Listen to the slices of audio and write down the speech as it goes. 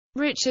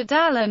Richard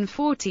Allen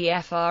Fortey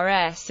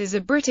FRS is a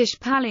British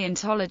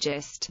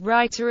paleontologist,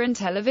 writer and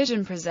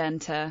television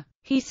presenter.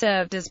 He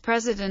served as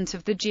president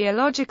of the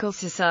Geological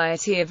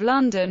Society of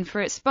London for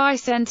its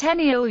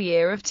bicentennial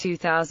year of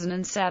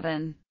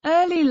 2007.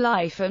 Early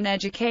life and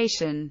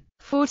education.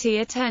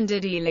 Fortey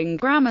attended Ealing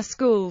Grammar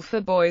School for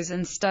Boys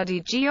and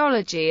studied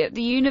geology at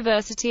the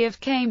University of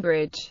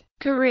Cambridge.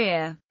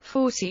 Career.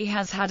 Fortey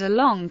has had a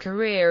long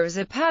career as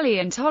a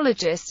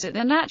paleontologist at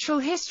the Natural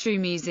History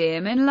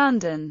Museum in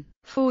London.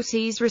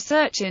 Fortey's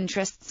research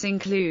interests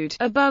include,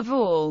 above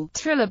all,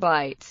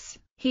 trilobites.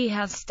 He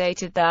has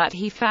stated that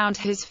he found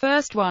his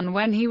first one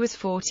when he was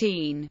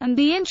 14, and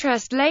the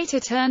interest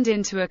later turned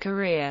into a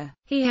career.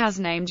 He has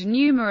named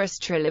numerous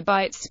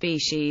trilobite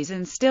species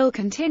and still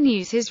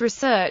continues his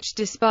research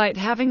despite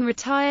having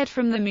retired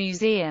from the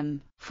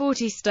museum.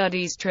 Fortey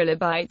studies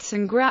trilobites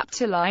and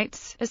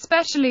graptolites,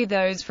 especially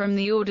those from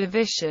the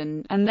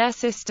Ordovician, and their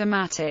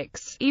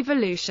systematics,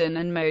 evolution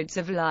and modes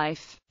of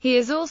life. He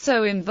is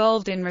also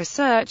involved in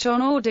research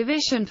on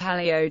Ordovician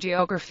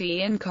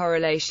paleogeography and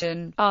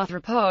correlation,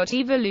 arthropod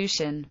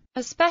evolution,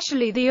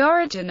 especially the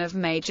origin of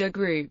major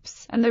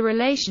groups, and the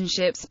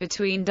relationships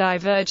between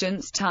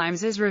divergence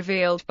times as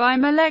revealed by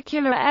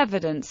molecular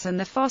evidence and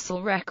the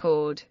fossil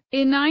record.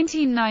 In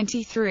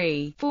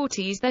 1993,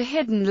 Fortey's The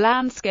Hidden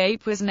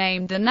Landscape was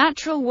named the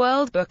Natural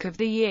World Book of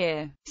the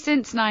Year.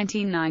 Since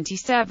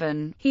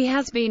 1997, he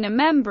has been a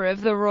member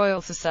of the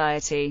Royal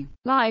Society.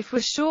 Life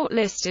was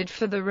shortlisted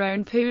for the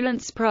Roan Poulenc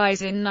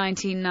Prize in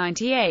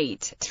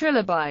 1998.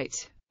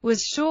 Trilobite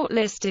was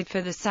shortlisted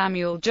for the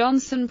Samuel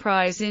Johnson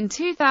Prize in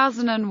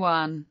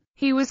 2001.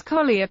 He was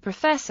Collier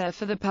Professor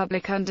for the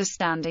Public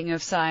Understanding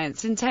of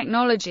Science and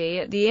Technology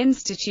at the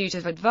Institute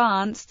of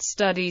Advanced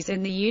Studies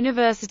in the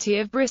University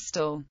of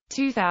Bristol.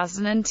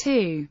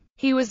 2002.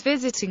 He was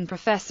Visiting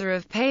Professor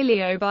of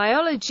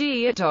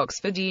Paleobiology at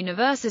Oxford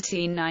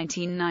University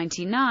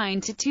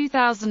 1999 to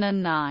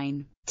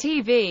 2009.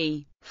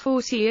 TV.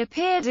 Fortey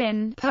appeared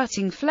in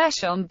Putting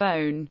Flesh on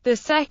Bone, the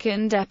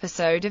second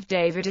episode of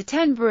David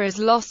Attenborough's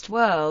Lost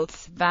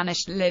Worlds,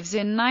 Vanished Lives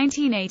in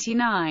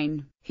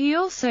 1989. He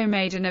also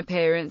made an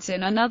appearance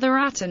in another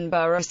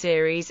Attenborough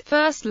series,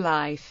 First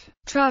Life,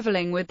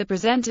 traveling with the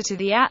presenter to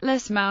the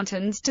Atlas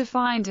Mountains to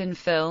find and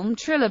film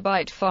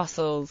trilobite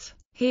fossils.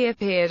 He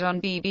appeared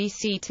on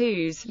BBC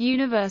Two's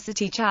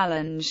University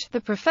Challenge,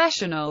 The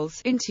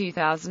Professionals, in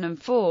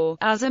 2004,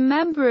 as a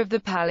member of the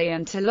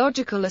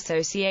Paleontological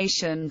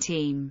Association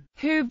team,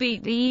 who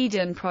beat the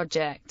Eden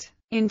Project.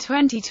 In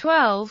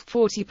 2012,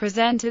 Fortey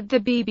presented the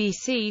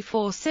BBC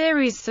 4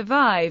 series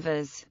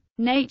Survivors,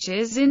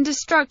 Nature's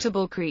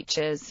Indestructible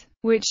Creatures,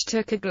 which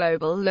took a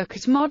global look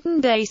at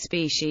modern-day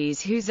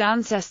species whose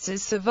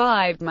ancestors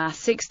survived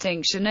mass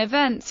extinction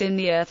events in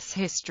the Earth's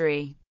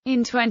history.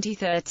 In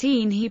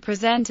 2013 he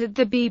presented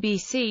the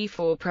BBC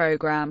 4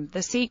 programme,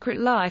 The Secret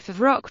Life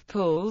of Rock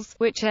Pools,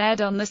 which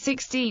aired on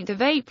 16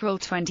 April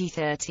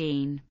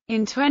 2013.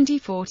 In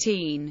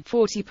 2014,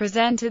 Fortey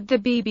presented the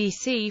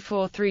BBC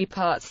 4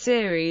 three-part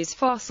series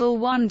Fossil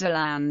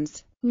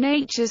Wonderlands,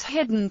 Nature's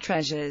Hidden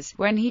Treasures,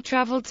 when he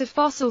travelled to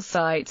fossil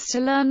sites to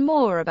learn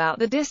more about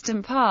the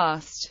distant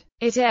past.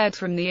 It aired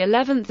from the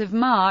 11th of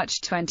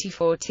March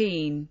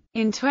 2014.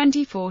 In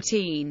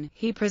 2014,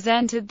 he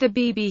presented the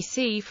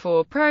BBC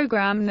 4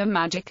 programme The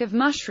Magic of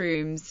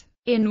Mushrooms,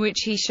 in which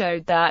he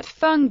showed that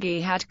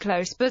fungi had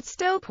close but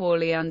still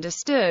poorly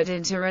understood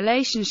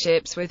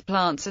interrelationships with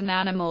plants and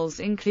animals,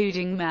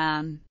 including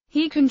man.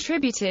 He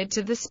contributed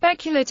to the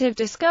speculative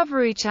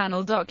Discovery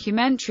Channel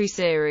documentary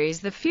series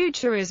The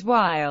Future is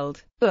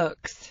Wild.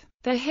 Books: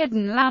 The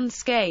Hidden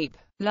Landscape,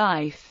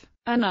 Life,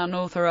 an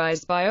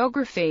unauthorized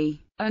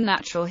biography, A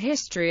Natural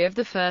History of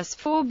the First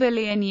 4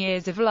 Billion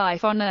Years of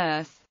Life on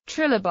Earth,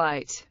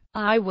 Trilobite,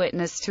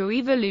 Eyewitness to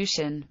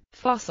Evolution,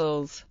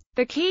 Fossils,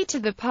 The Key to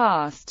the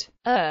Past,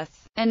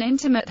 Earth, An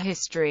Intimate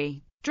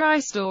History, Dry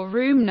Store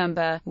Room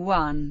Number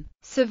 1,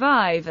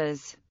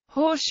 Survivors,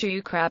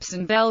 Horseshoe Crabs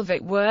and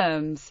Velvet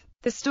Worms,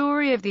 The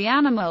Story of the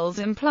Animals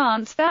and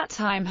Plants That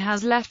Time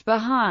Has Left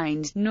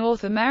Behind,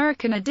 North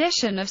American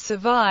edition of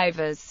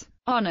Survivors.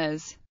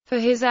 Honors. For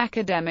his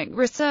academic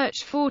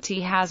research,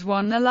 Fortey has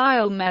won the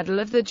Lyell Medal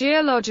of the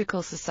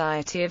Geological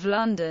Society of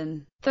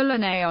London, the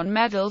Linnaean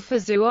Medal for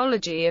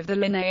Zoology of the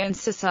Linnaean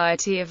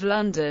Society of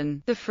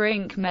London, the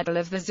Frink Medal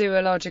of the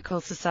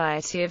Zoological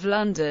Society of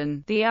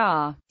London, the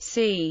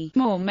R.C.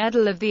 Moore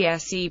Medal of the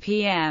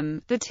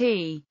SEPM, the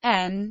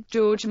T.N.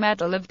 George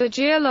Medal of the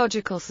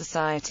Geological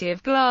Society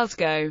of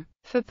Glasgow.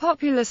 For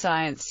popular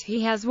science,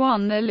 he has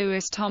won the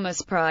Lewis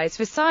Thomas Prize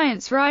for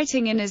Science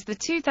Writing and is the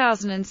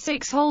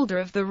 2006 holder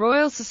of the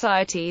Royal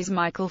Society's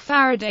Michael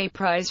Faraday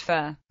Prize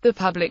for the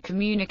Public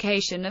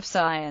Communication of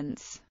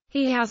Science.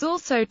 He has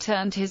also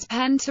turned his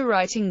pen to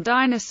writing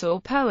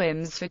dinosaur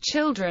poems for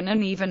children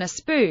and even a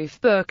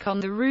spoof book on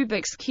the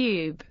Rubik's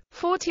Cube.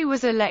 Fortey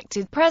was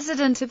elected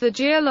President of the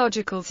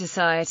Geological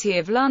Society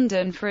of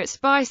London for its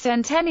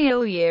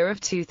bicentennial year of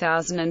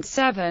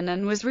 2007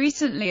 and was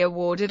recently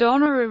awarded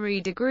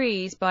honorary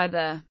degrees by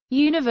the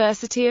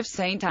University of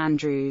St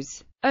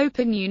Andrews.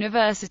 Open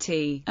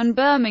University, and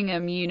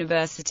Birmingham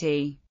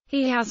University.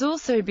 He has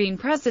also been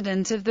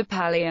president of the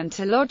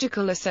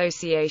Paleontological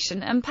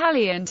Association and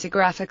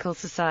Paleontographical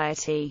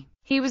Society.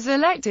 He was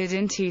elected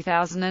in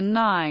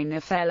 2009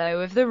 a Fellow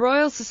of the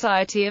Royal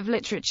Society of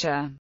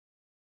Literature.